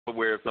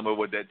aware of some of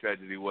what that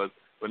tragedy was,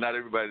 but not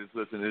everybody that's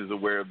listening is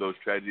aware of those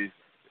tragedies.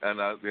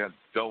 And I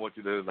don't want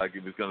you to, like,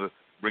 if it's going to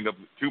bring up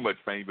too much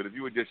pain, but if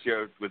you would just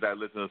share with our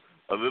listeners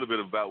a little bit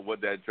about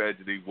what that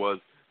tragedy was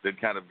that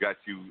kind of got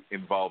you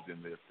involved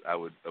in this, I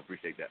would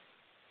appreciate that.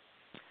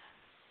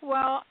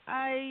 Well,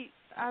 I'm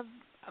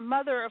a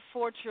mother of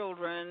 4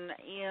 children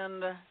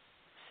and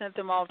sent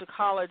them all to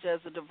college as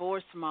a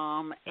divorced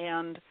mom,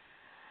 and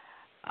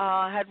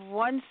had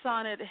one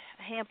son at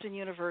Hampton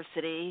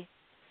University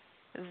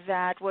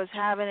that was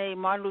having a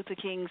Martin Luther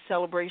King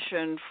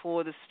celebration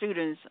for the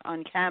students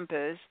on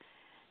campus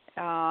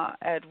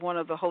at one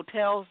of the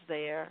hotels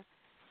there,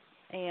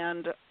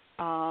 and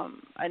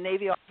a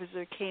Navy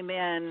officer came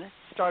in,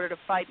 started a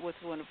fight with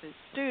one of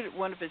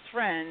his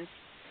friends.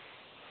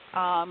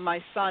 My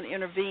son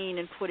intervened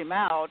and put him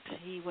out.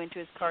 He went to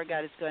his car,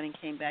 got his gun, and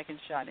came back and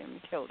shot him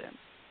and killed him.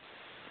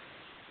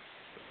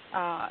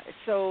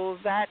 So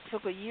that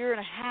took a year and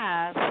a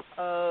half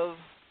of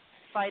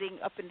fighting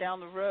up and down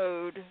the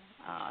road,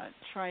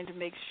 trying to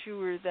make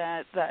sure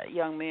that that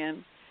young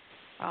man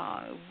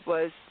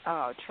was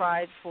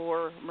tried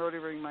for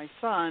murdering my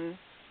son.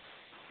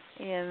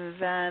 And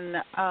then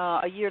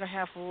a year and a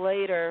half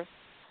later,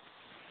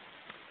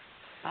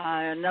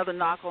 another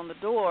knock on the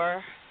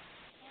door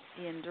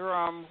in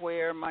Durham,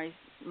 where my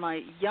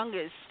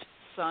youngest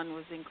son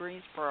was in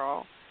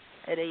Greensboro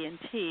at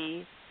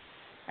A&T,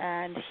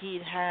 and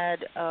he'd had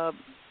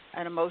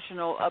an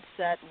emotional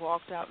upset,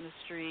 walked out in the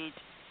street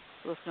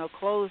with no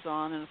clothes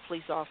on, and a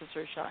police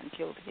officer shot and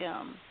killed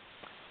him.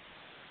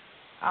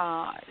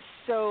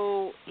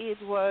 So it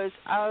was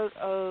out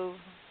of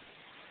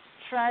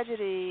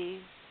tragedy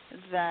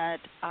that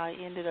I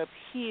ended up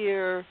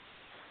here,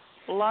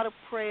 a lot of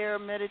prayer,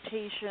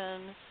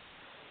 meditation,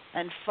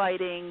 and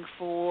fighting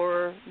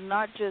for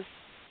not just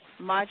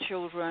my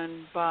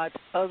children, but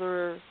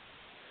other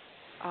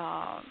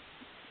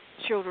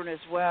children as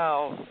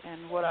well.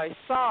 And what I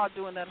saw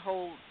during that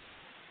whole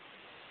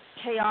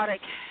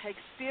chaotic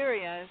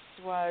experience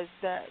was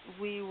that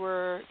we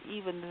were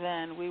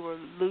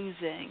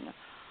losing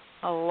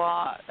a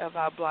lot of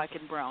our black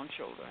and brown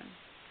children.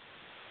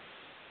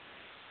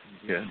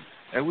 Yeah,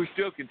 and we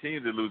still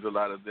continue to lose a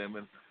lot of them.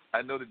 And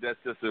I know that that's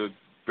just a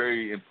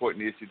very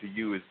important issue to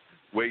you, is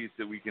ways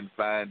that we can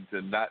find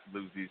to not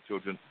lose these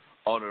children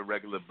on a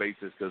regular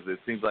basis, because it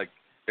seems like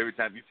every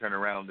time you turn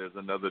around, there's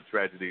another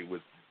tragedy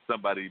with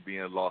somebody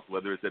being lost,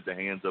 whether it's at the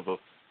hands of a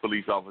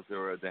police officer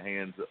or at the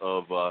hands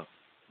of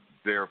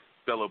their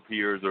fellow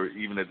peers, or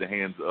even at the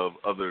hands of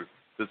other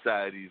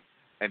societies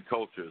and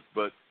cultures.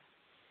 But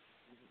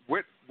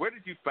where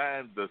did you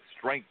find the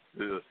strength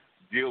to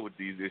deal with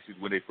these issues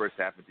when they first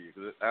happened to you?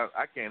 Because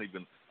I can't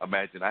even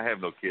imagine. I have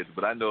no kids,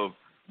 but I know if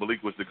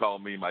Malik was to call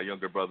me, my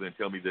younger brother, and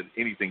tell me that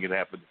anything had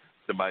happened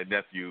to my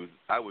nephews,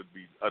 I would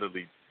be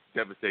utterly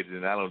devastated,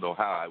 and I don't know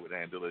how I would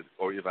handle it,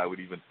 or if I would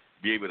even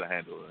be able to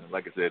handle it. And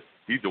like I said,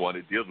 he's the one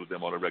that deals with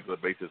them on a regular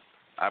basis.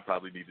 I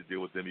probably need to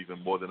deal with them even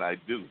more than I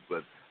do.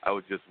 But I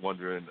was just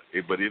wondering,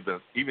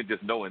 even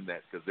just knowing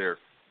that, because they're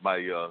my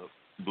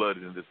blood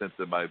in the sense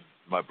that my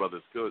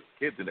brother's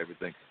kids and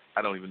everything,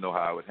 I don't even know how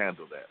I would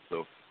handle that.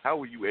 So how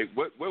were you?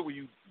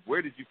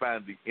 Where did you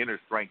find the inner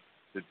strength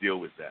to deal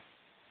with that?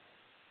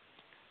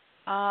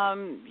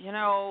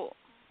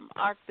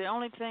 Mark, the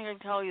only thing I can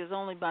tell you is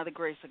only by the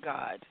grace of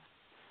God.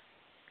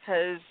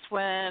 Because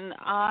when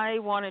I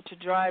wanted to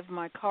drive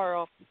my car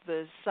off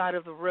the side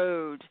of the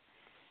road,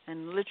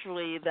 and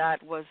literally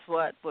that was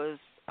what was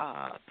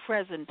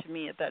present to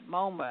me at that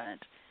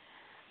moment,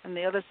 and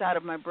the other side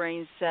of my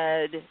brain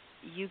said,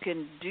 you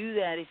can do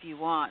that if you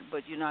want,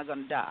 but you're not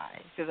going to die,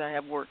 because I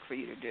have work for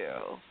you to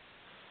do.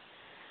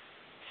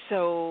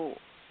 So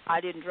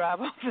I didn't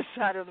drive off the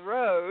side of the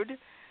road.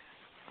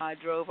 I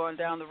drove on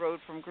down the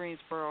road from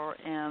Greensboro,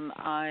 and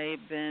I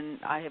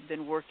have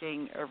been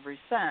working ever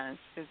since.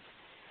 Because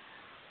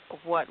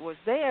what was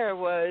there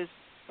was,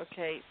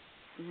 okay,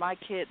 my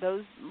 2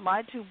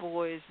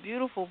 boys,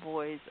 beautiful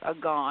boys, are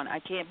gone. I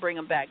can't bring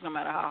them back no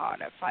matter how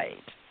hard I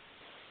fight.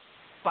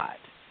 But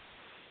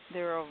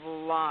there are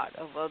a lot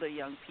of other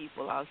young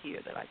people out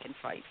here that I can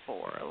fight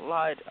for, a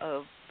lot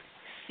of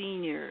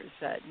seniors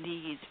that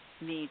need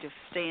me to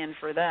stand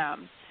for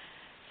them.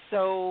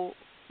 So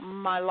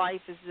my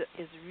life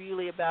is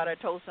really about, I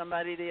told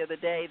somebody the other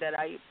day that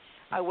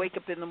I wake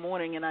up in the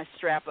morning and I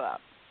strap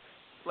up.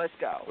 Let's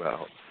go.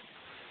 Well,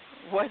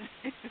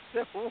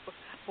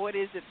 what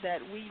is it that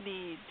we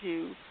need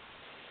to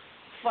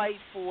fight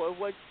for?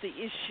 What's the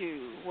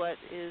issue? What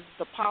is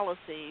the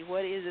policy?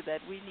 What is it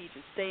that we need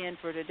to stand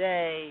for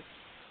today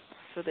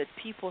so that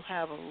people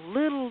have a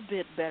little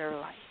bit better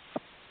life?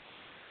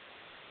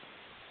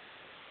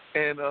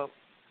 And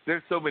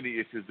there's so many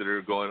issues that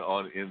are going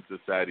on in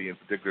society, in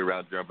particular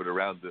around Durham, but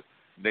around the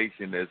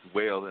nation as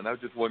well. And I was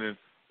just wondering,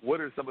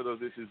 what are some of those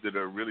issues that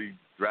are really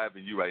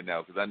driving you right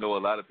now? Because I know a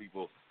lot of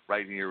people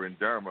right here in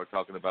Durham are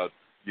talking about,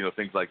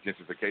 things like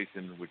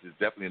gentrification, which is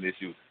definitely an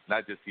issue,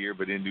 not just here,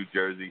 but in New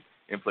Jersey,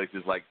 in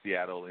places like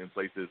Seattle, in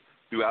places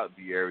throughout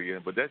the area.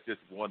 But that's just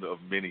one of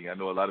many. I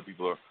know a lot of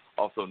people are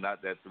also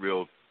not that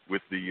thrilled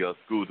with the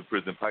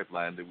school-to-prison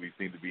pipeline that we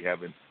seem to be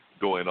having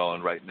going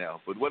on right now.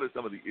 But what are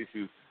some of the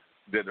issues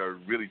that are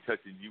really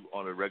touching you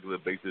on a regular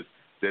basis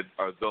that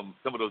are some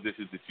of those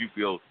issues that you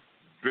feel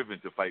driven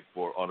to fight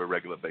for on a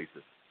regular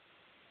basis?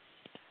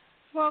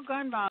 Well,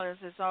 gun violence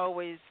is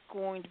always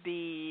going to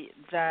be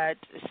that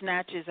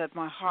snatches at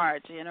my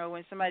heart. You know,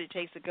 when somebody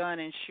takes a gun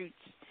and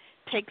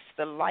takes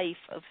the life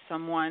of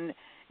someone,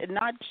 it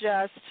not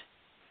just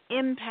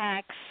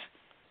impacts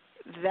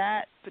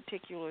that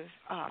particular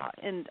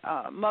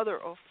mother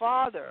or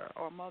father,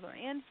 or mother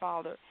and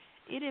father,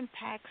 it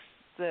impacts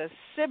the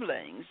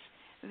siblings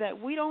that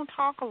we don't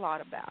talk a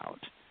lot about.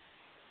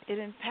 It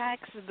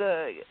impacts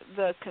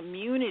the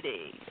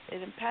community.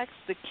 It impacts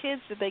the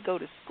kids that they go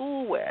to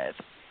school with.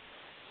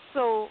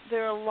 So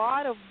there are a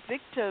lot of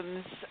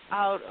victims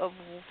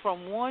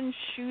from one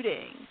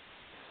shooting.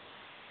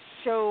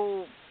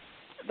 So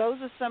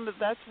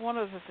that's one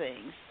of the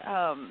things,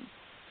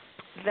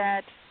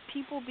 that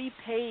people be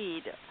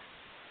paid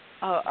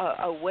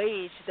a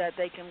wage that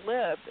they can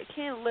live. They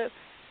can't live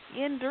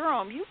in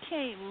Durham. You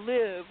can't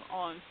live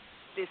on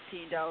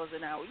 $15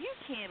 an hour. You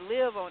can't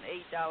live on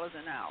 $8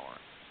 an hour.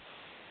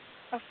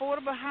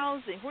 Affordable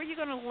housing. Where are you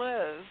going to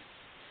live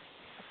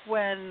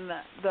when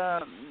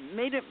the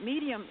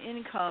medium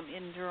income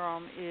in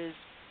Durham is,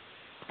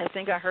 I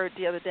think I heard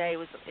the other day,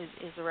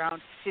 is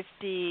around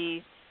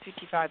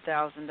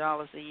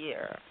 $55,000 a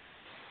year?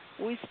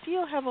 We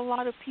still have a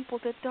lot of people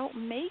that don't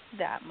make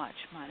that much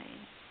money.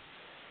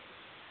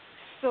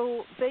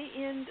 So they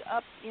end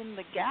up in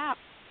the gap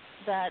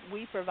that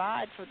we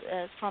provide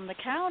from the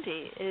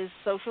county is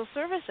social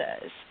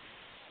services.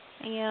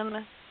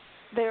 And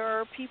there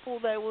are people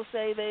that will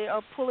say they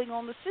are pulling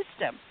on the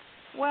system.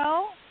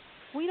 Well,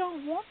 we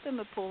don't want them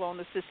to pull on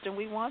the system.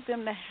 We want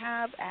them to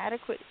have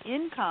adequate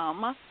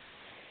income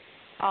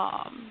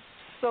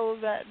so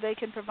that they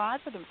can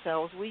provide for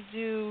themselves. We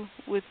do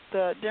with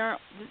the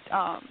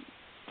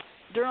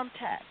Durham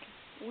Tech.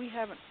 We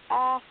have an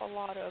awful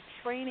lot of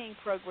training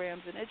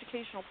programs and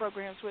educational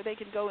programs where they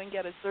can go and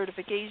get a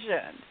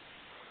certification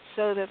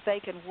so that they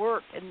can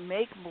work and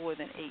make more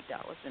than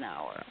 $8 an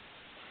hour.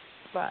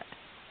 But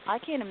I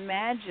can't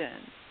imagine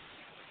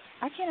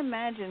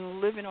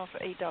living off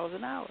of $8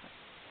 an hour.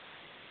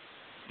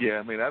 Yeah,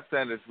 I mean, I've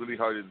found it's really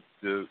hard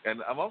to,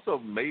 and I'm also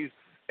amazed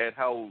at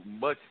how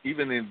much,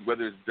 even in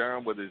whether it's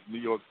Durham, whether it's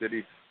New York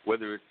City,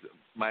 whether it's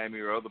Miami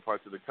or other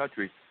parts of the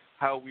country,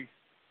 how we,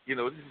 this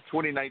is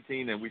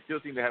 2019, and we still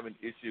seem to have an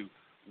issue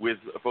with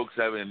folks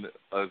having,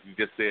 as you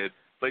just said,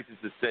 places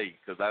to stay.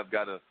 Because I've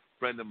got a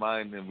friend of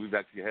mine, and we've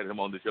actually had him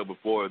on the show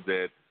before,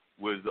 that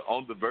was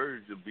on the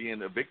verge of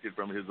being evicted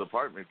from his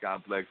apartment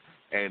complex,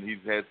 and he's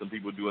had some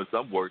people doing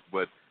some work,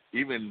 but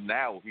even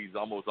now he's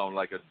almost on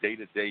like a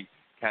day-to-day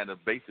kind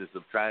of basis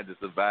of trying to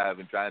survive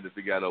and trying to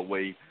figure out a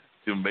way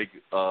to make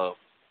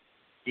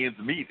ends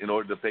meet in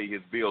order to pay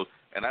his bills.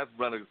 And I've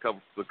run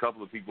a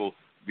couple of people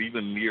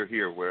even near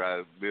here where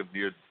I live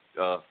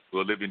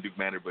live in Duke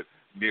Manor, but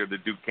near the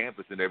Duke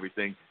campus and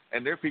everything.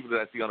 And there are people that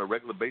I see on a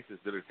regular basis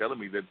that are telling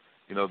me that,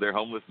 they're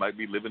homeless, might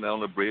be living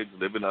on a bridge,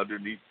 living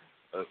underneath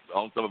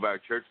on some of our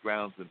church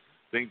grounds and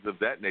things of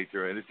that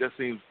nature. And it just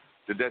seems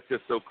that that's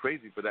just so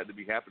crazy for that to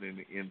be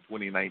happening in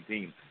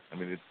 2019. I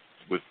mean, it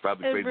was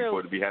probably crazy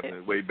for it to be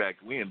happening way back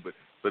when, but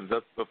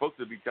for folks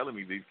to be telling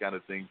me these kind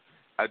of things,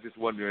 I'm just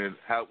wondering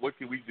what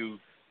can we do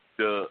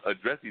to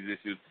address these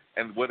issues,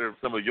 and what are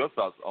some of your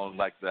thoughts on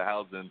like the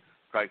housing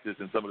crisis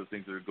and some of the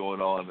things that are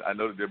going on? I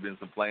know that there have been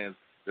some plans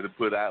that are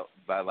put out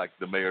by like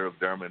the mayor of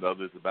Durham and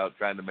others about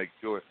trying to make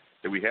sure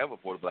that we have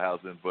affordable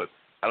housing, but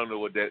I don't know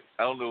what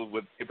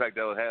impact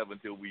that will have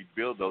until we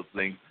build those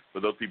things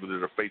for those people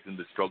that are facing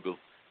the struggles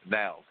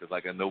now. Because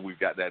like I know we've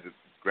got that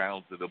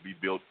grounds that'll be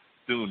built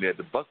soon at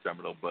the bus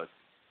terminal, but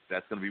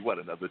that's going to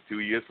be another 2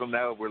 years from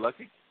now if we're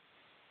lucky?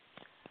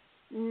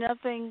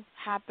 Nothing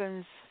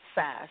happens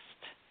fast.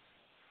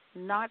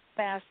 Not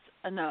fast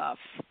enough.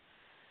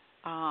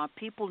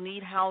 People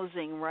need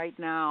housing right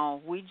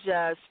now.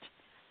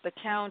 The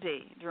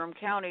county, Durham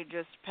County,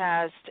 just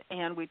passed,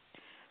 and we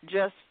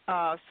just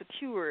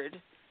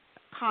secured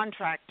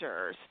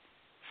contractors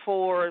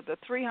for the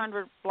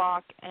 300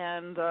 block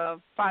and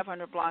the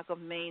 500 block of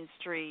Main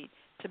Street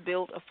to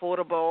build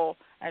affordable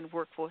and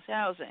workforce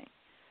housing.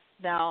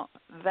 Now,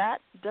 that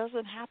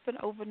doesn't happen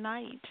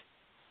overnight.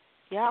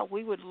 Yeah, I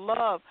would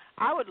love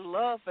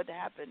for it to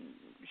happen,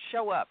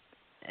 show up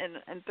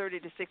in 30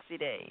 to 60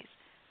 days.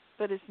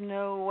 But there's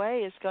no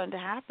way it's going to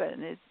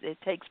happen. It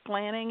takes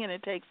planning, and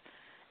it's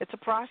a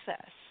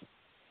process.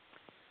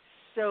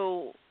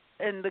 So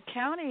in the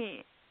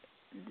county,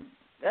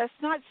 that's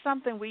not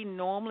something we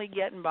normally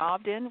get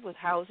involved in with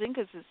housing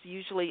because it's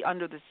usually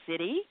under the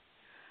city.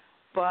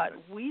 But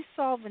we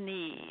saw the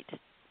need,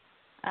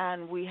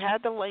 and we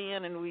had the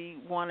land, and we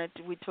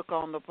took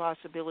on the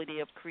possibility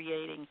of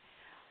creating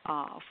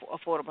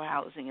affordable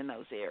housing in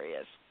those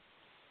areas.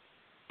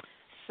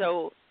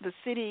 So the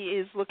city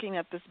is looking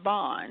at this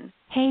bond.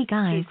 Hey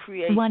guys,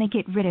 want to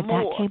get rid of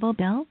more. that cable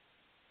bill?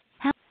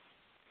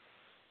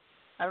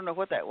 I don't know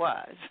what that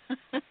was.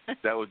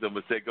 That was a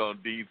mistake on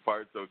Dee's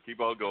part, so keep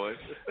on going.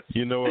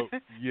 You know what?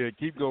 Yeah,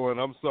 keep going.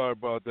 I'm sorry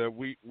about that.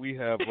 We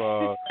have,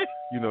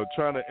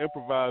 trying to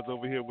improvise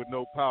over here with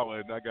no power,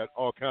 and I got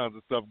all kinds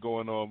of stuff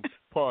going on.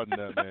 Pardon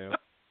that, man.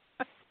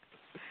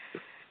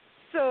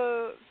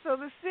 So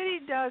the city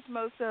does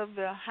most of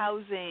the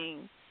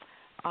housing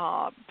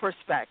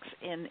prospects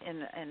in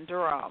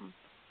Durham,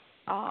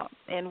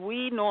 and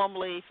we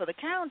normally, for the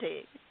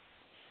county,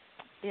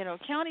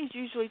 counties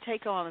usually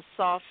take on the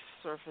soft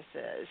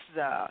surfaces,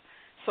 the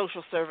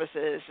social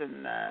services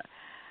and the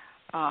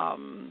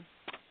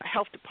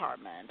health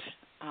department,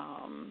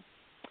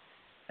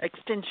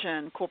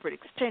 extension, corporate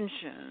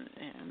extension,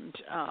 and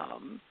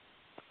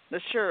the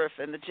sheriff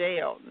and the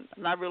jail.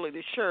 Not really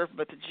the sheriff,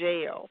 but the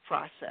jail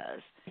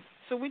process.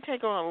 So we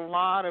take on a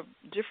lot of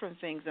different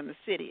things in the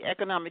city,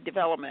 economic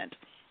development,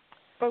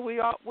 but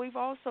we've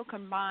also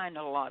combined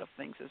a lot of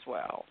things as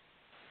well.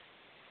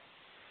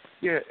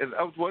 Yeah, and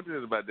I was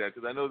wondering about that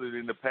because I know that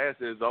in the past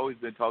there's always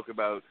been talk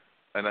about,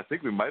 and I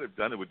think we might have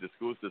done it with the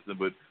school system,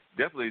 but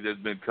definitely there's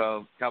been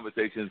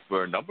conversations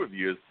for a number of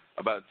years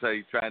about,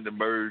 say, trying to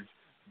merge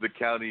the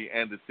county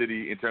and the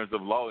city in terms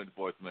of law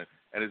enforcement.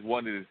 And it's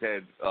one that has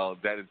had,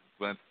 that is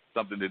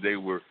something that they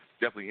were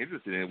definitely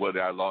interested in, what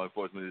our law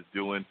enforcement is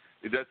doing.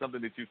 Is that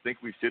something that you think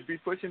we should be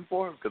pushing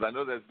for? Because I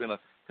know there's been a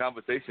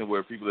conversation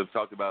where people have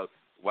talked about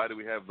why do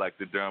we have like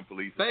the Durham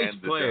Police and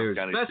the Durham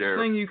County Best Sheriff?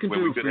 Best thing you can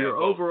do for your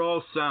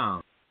overall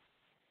sound.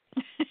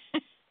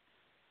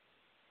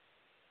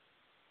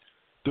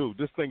 Dude,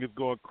 this thing is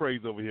going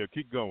crazy over here.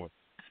 Keep going.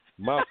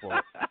 My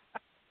fault.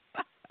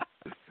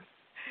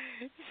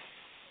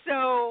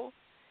 So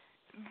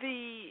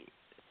the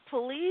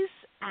police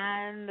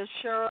and the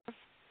sheriff,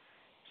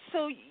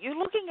 so you're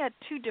looking at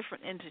two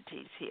different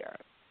entities here.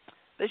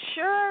 The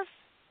sheriff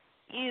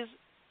is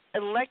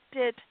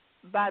elected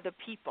by the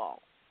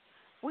people.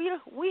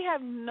 We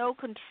have no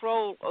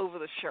control over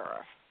the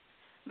sheriff.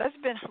 That's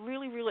been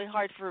really, really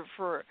hard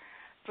for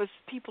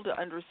people to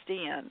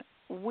understand.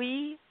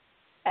 We,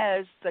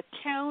 as the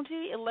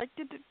county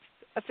elected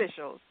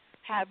officials,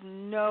 have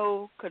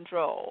no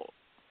control.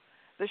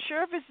 The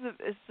sheriff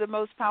is the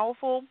most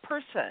powerful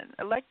person,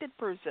 elected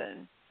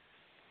person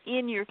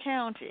in your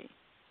county.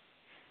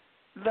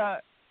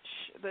 The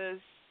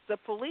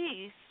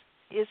police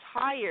is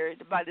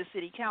hired by the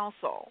city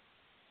council.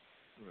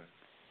 Right.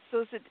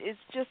 So it's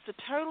just a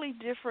totally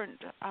different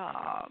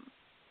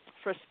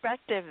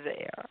perspective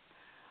there.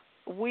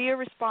 We are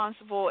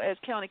responsible as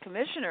county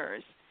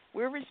commissioners.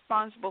 We're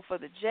responsible for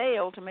the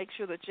jail to make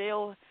sure the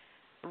jail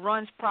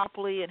runs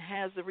properly and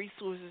has the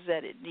resources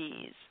that it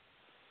needs.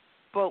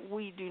 But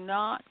we do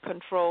not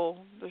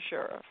control the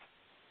sheriff.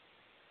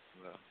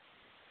 Well,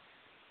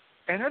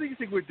 and how do you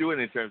think we're doing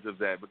in terms of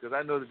that? Because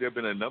I know that there have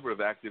been a number of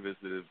activists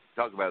that have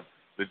talked about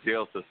the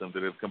jail system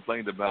that have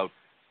complained about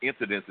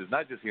incidences,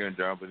 not just here in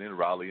Durham, but in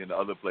Raleigh and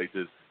other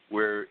places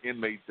where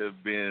inmates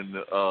have been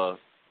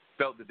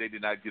felt that they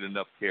did not get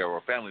enough care,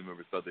 or family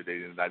members felt that they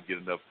did not get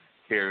enough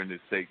care in the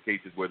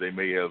cases where they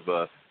may have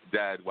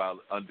died while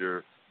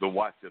under the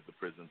watch of the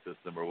prison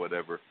system or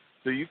whatever.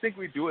 So you think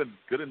we do a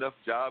good enough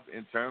job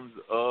in terms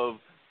of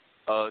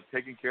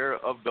taking care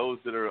of those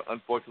that are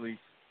unfortunately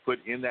put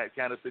in that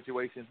kind of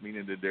situation,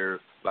 meaning that they're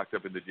locked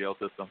up in the jail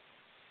system?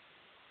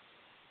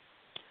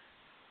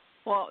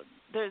 Well,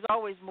 there's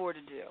always more to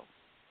do.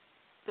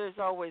 There's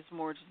always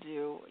more to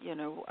do.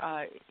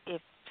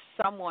 If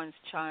someone's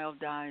child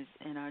dies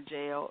in our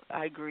jail,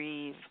 I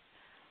grieve.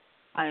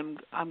 I'm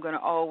going to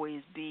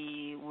always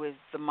be with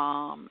the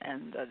mom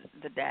and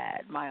the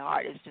dad. My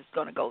heart is just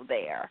going to go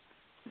there.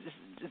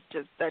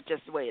 That's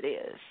just the way it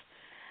is.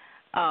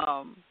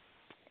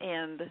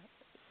 And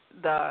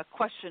the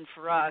question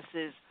for us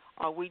is,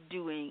 are we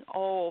doing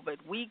all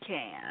that we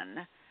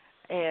can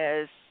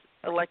as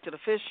elected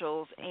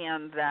officials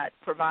and that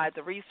provide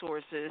the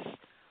resources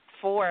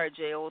for our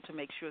jail to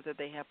make sure that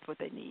they have what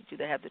they need? Do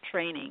they have the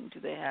training?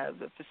 Do they have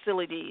the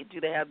facility? Do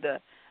they have the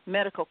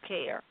medical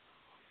care?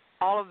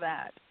 All of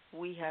that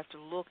we have to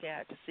look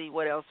at to see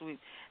what else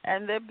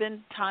and there have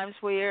been times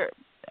where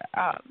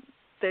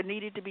there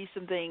needed to be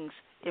some things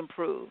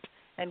improved,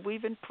 and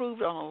we've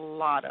improved on a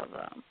lot of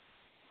them,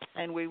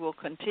 and we will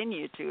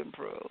continue to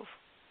improve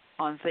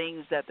on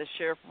things that the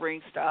sheriff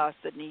brings to us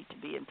that need to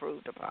be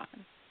improved upon.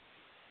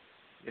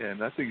 Yeah,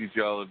 and I think that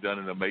y'all have done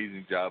an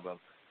amazing job of,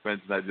 for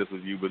instance, not just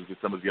with you, but with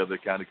some of the other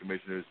county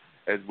commissioners,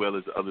 as well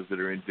as others that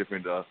are in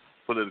different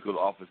political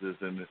offices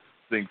and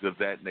things of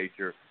that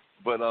nature.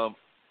 But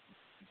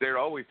they're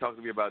always talking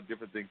to me about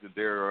different things that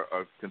they are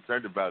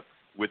concerned about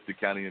with the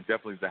county, and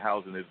definitely the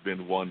housing has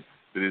been one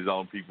that is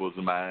on people's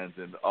minds,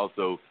 and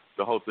also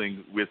the whole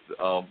thing with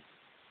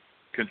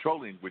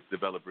controlling which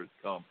developers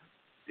come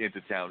into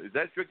town. Is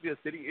that strictly a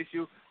city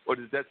issue, or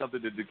is that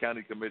something that the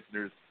county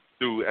commissioners,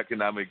 through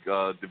economic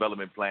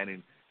development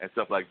planning and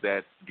stuff like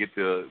that, get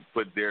to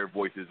put their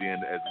voices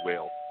in as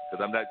well?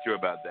 Because I'm not sure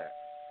about that.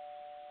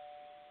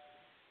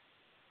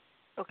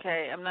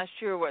 Okay, I'm not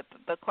sure what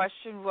the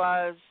question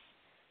was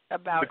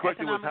about. The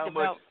question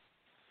was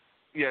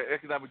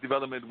economic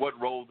development, what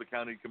role the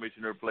county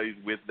commissioner plays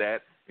with that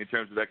in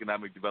terms of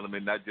economic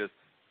development, not just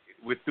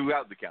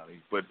throughout the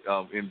county, but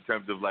in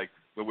terms of like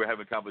when we're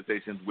having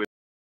conversations with